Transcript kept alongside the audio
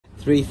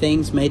Three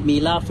things made me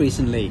laugh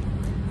recently.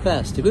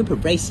 First, a group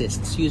of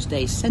racists used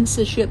a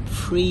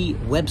censorship-free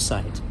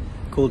website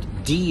called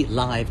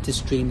DLive to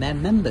stream their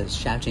members,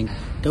 shouting,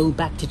 "Go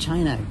back to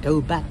China,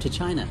 go back to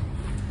China."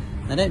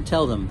 Now don't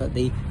tell them, but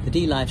the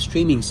DLive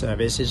streaming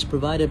service is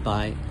provided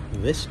by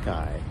this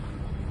guy.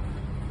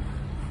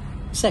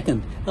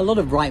 Second, a lot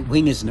of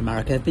right-wingers in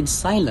America have been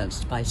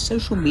silenced by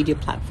social media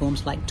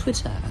platforms like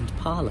Twitter and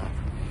Parler.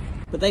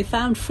 But they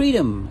found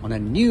freedom on a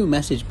new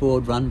message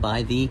board run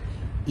by the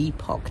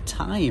Epoch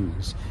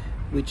Times,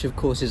 which of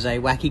course is a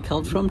wacky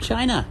cult from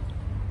China.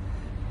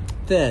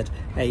 Third,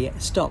 a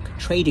stock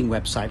trading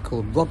website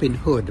called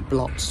Robinhood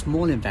blocked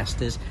small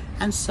investors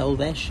and sold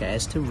their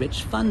shares to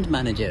rich fund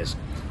managers.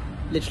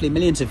 Literally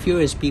millions of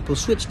furious people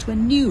switched to a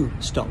new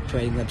stock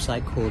trading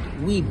website called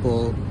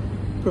Weibo,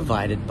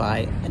 provided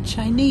by a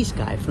Chinese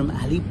guy from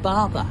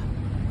Alibaba.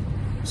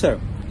 So,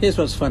 here's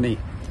what's funny.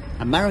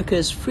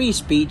 America's free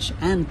speech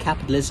and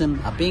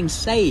capitalism are being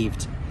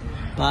saved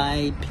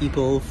by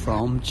people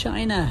from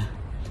China.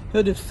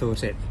 Who'd have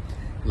thought it?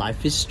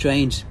 Life is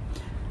strange.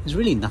 There's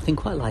really nothing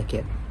quite like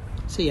it.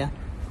 See ya.